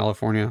votes in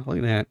California. Look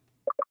at that.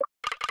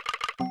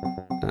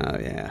 Oh,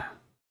 yeah.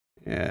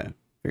 Yeah,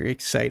 very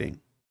exciting.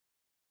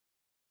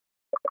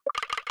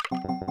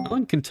 Oh,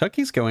 and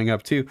Kentucky's going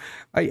up too.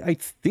 I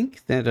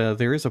think that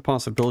there is a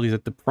possibility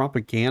that the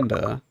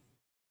propaganda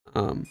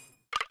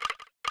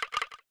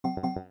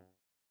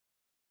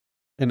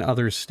in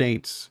other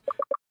states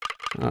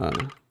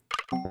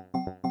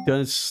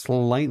does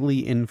slightly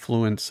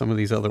influence some of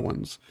these other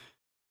ones.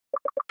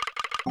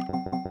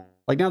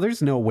 Like, now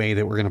there's no way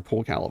that we're going to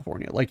pull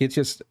California. Like, it's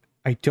just,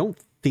 I don't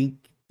think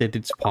that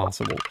it's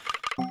possible.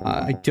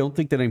 I don't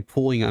think that I'm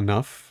pulling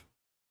enough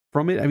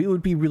from it. I mean, it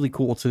would be really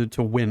cool to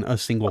win a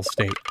single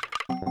state.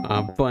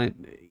 But,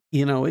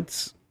 you know,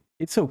 it's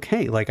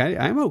okay. Like,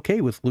 I'm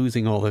okay with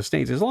losing all the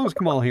states. As long as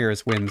Kamala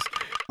Harris wins,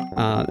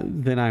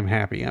 then I'm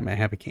happy. I'm a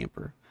happy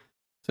camper.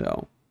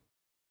 So.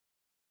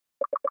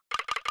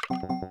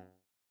 All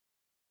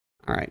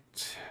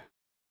right.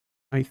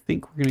 I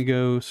think we're going to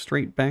go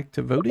straight back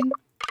to voting.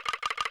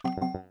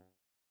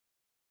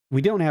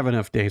 We don't have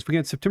enough days. We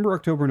got September,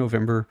 October,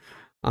 November.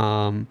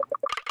 Like,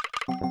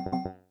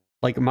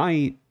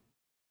 my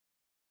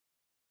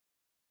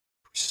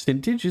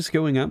percentage is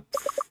going up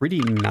pretty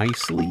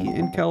nicely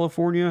in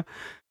California,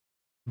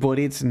 but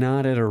it's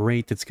not at a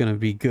rate that's going to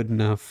be good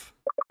enough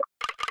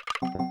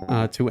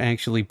to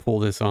actually pull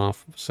this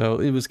off. So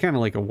it was kind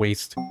of like a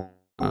waste.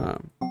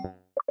 Kind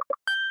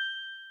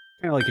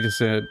of like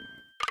just a,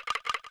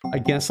 I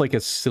guess, like a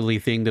silly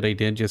thing that I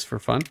did just for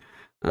fun.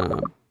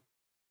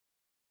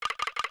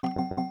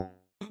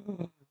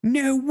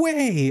 No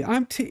way!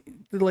 I'm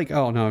like,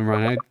 oh no, I'm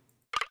right.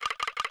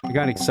 I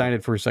got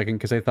excited for a second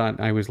because I thought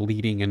I was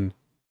leading in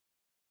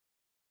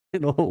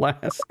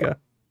Alaska.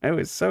 I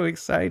was so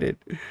excited.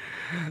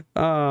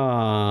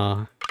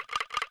 Ah,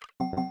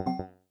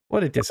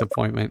 what a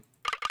disappointment.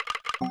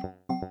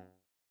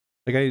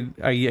 Like,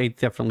 I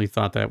definitely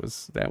thought that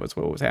was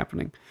what was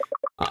happening.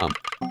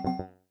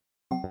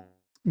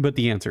 But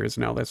the answer is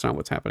no, that's not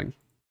what's happening.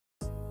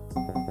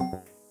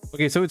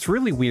 Okay, so it's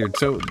really weird.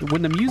 So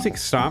when the music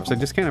stops, I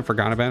just kind of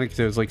forgot about it because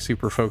I was like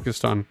super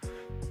focused on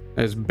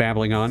as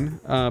babbling on.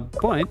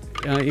 But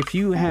if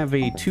you have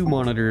a 2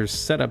 monitors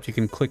setup, you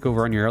can click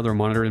over on your other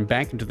monitor and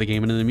back into the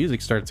game, and then the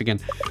music starts again.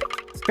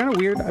 It's kind of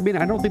weird. I mean,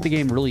 I don't think the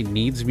game really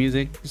needs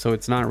music, so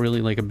it's not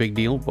really like a big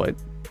deal, but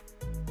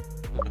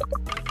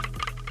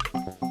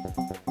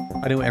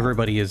I know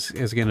everybody is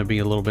going to be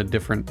a little bit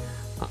different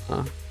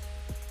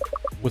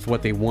with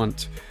what they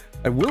want.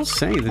 I will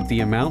say that the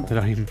amount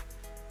that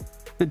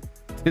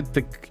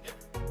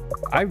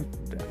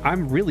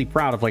I'm really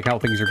proud of like how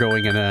things are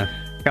going in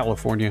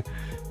California.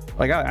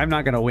 Like I'm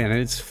not gonna win,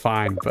 it's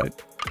fine,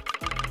 but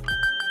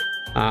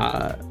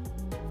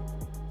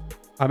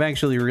I'm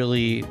actually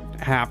really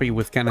happy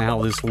with kind of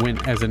how this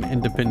went as an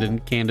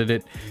independent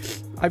candidate.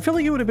 I feel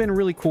like it would have been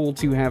really cool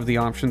to have the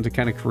option to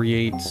kind of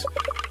create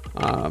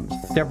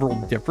several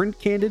different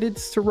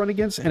candidates to run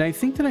against, and I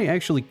think that I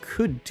actually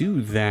could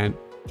do that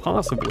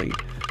possibly.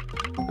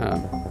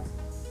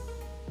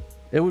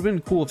 It would have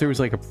been cool if there was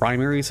like a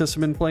primary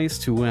system in place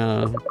to,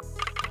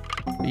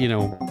 you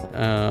know,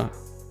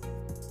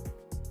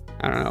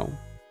 I don't know,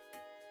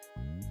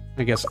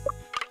 I guess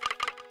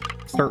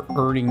start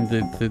earning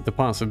the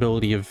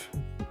possibility of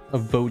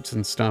votes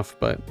and stuff,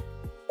 but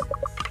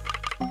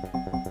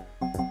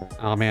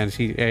oh man,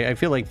 I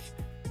feel like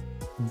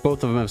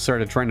both of them have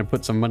started trying to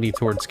put some money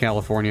towards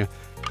California.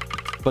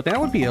 But that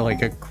would be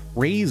like a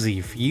crazy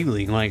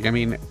feeling. Like, I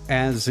mean,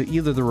 as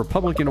either the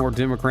Republican or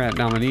Democrat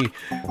nominee,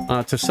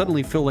 to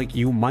suddenly feel like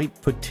you might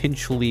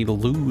potentially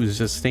lose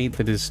a state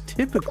that is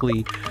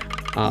typically,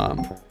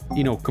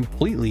 you know,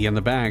 completely in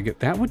the bag.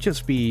 That would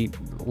just be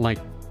like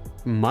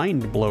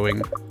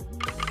mind-blowing.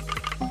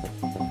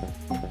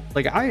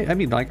 Like, I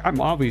mean, like,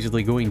 I'm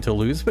obviously going to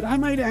lose, but I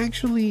might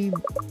actually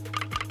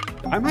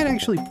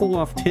pull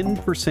off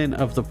 10%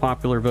 of the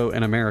popular vote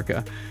in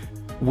America,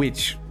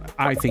 which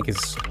I think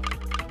is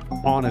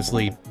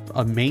honestly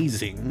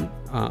amazing.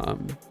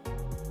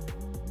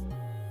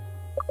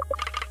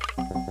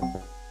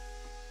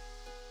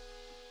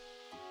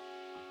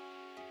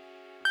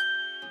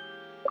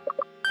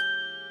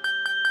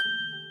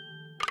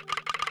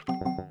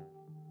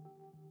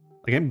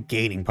 Like, I'm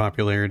gaining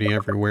popularity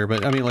everywhere,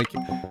 but I mean, like,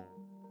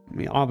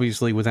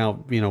 obviously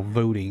without, you know,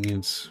 voting,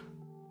 it's,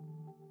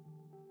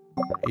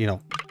 you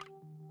know,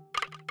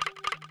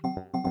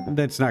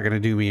 that's not going to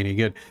do me any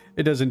good.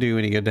 It doesn't do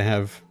any good to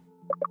have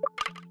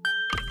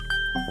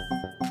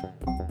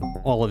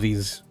all of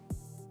these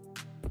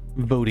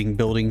voting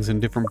buildings in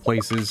different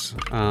places,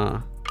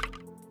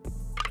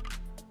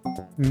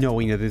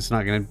 knowing that it's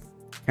not going to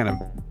kind of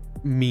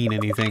mean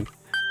anything.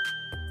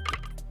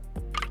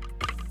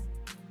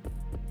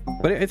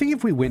 But I think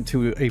if we went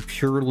to a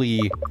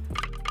purely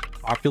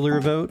popular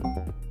vote,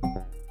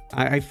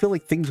 I feel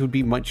like things would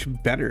be much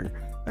better.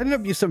 I know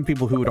be some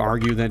people who would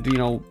argue that, you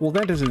know, well,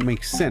 that doesn't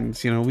make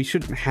sense. You know, we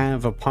shouldn't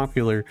have a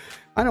popular.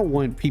 I don't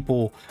want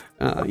people,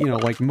 you know,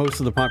 like most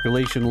of the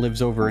population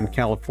lives over in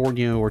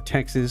California or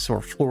Texas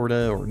or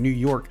Florida or New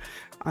York.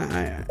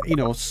 You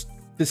know,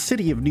 the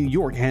city of New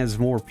York has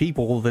more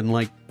people than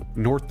like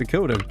North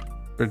Dakota.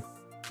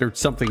 There's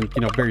something,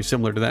 you know, very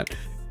similar to that.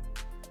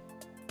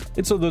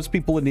 And so those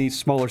people in these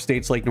smaller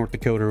states like North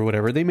Dakota or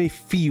whatever, they may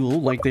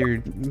feel like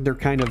they're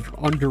kind of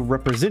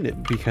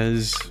underrepresented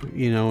because,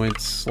 you know,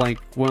 it's like,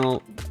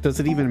 well,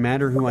 does it even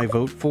matter who I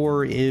vote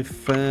for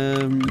if,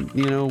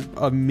 you know,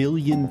 1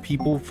 million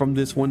people from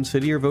this one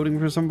city are voting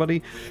for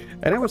somebody?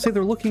 And I would say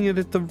they're looking at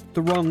it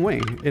the wrong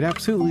way. It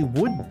absolutely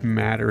would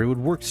matter. It would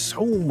work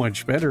so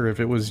much better if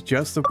it was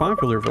just a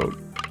popular vote.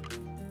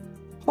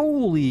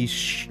 Holy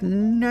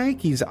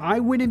shnikes,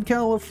 I win in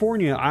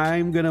California.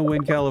 I'm gonna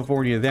win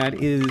California. That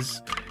is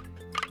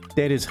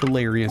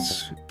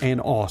hilarious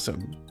and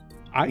awesome.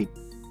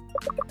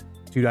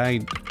 Dude, I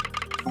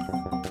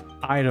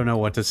don't know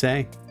what to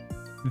say.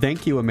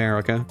 Thank you,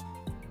 America.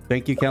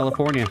 Thank you,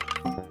 California.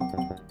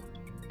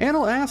 And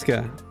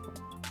Alaska.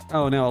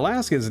 Oh no,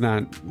 Alaska's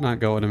not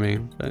going to me,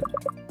 but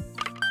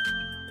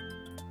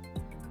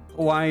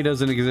Hawaii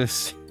doesn't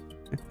exist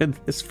in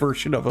this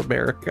version of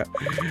America,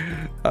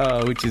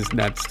 which is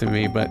nuts to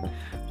me. But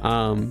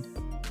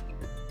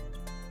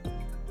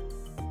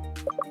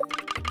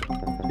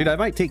dude, I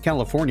might take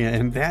California,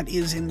 and that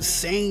is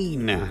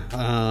insane.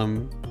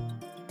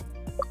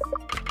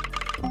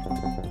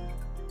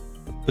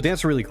 But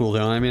that's really cool,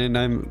 though. I mean,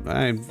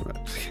 I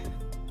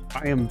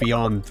am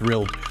beyond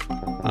thrilled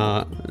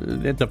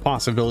at the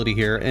possibility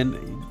here. And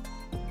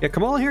yeah,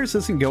 Kamala Harris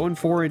isn't going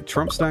for it.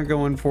 Trump's not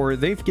going for it.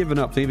 They've given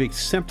up. They've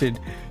accepted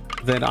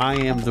that I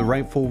am the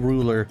rightful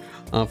ruler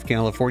of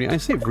California. I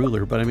say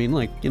ruler, but I mean,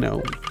 like, you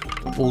know,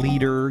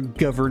 leader,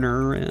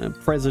 governor,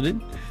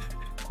 president.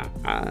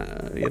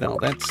 You know,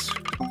 that's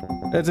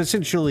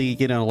essentially,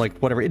 you know, like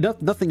whatever.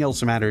 Nothing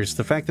else matters.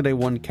 The fact that I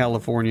won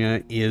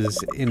California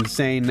is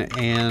insane,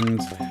 and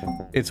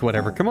it's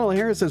whatever. Kamala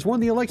Harris has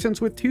won the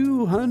elections with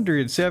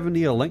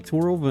 270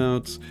 electoral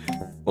votes.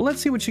 Well,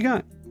 let's see what she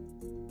got.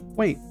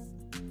 Wait.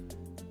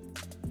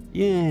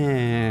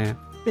 Yeah.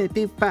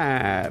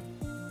 55.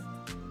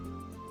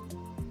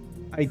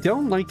 I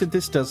don't like that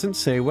this doesn't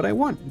say what I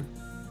want.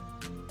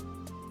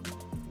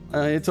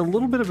 It's a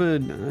little bit of a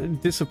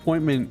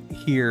disappointment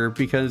here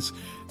because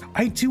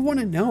I do want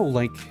to know,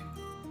 like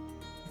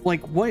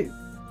what,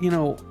 you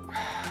know.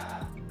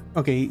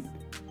 Okay,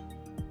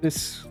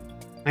 this.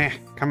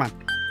 Come on.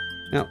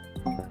 No,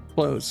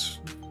 close.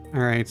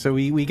 All right, so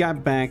we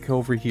got back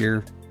over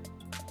here.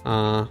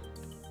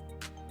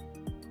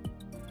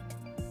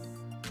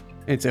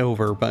 It's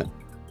over, but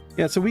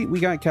yeah. So we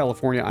got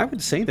California. I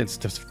would say that's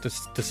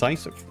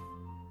decisive.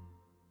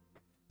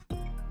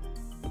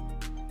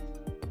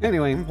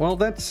 Anyway, well,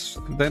 that's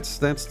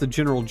the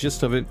general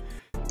gist of it.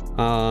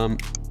 You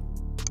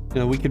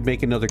know, we could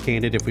make another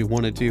candidate if we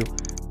wanted to.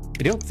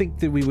 I don't think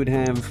that we would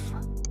have.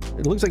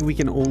 It looks like we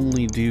can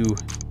only do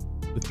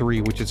the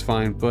 3, which is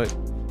fine. But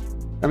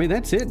I mean,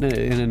 that's it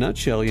in a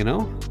nutshell. You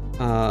know.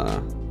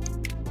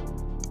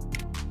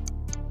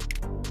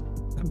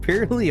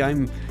 Apparently,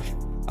 I'm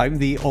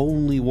the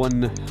only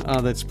one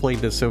that's played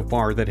this so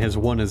far that has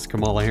won as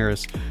Kamala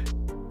Harris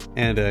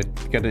and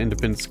got an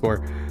independent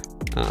score.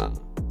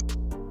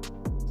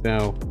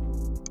 So,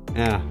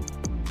 yeah,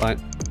 but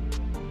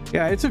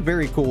yeah, it's a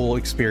very cool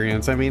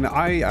experience. I mean,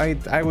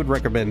 I would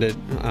recommend it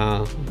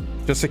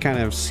just to kind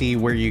of see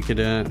where you could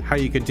how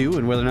you could do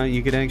and whether or not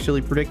you could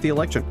actually predict the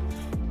election.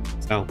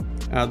 So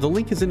the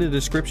link is in the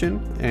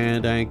description,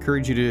 and I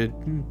encourage you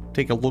to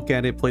take a look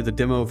at it, play the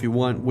demo if you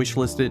want,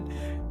 wishlist it,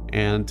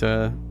 and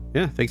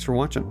yeah, thanks for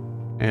watching,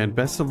 and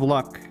best of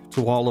luck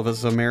to all of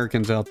us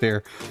Americans out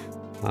there.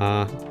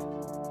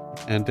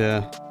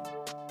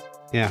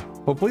 Yeah,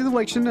 hopefully the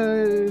election,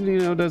 you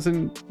know,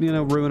 doesn't, you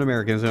know, ruin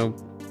America. So,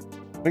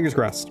 fingers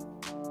crossed.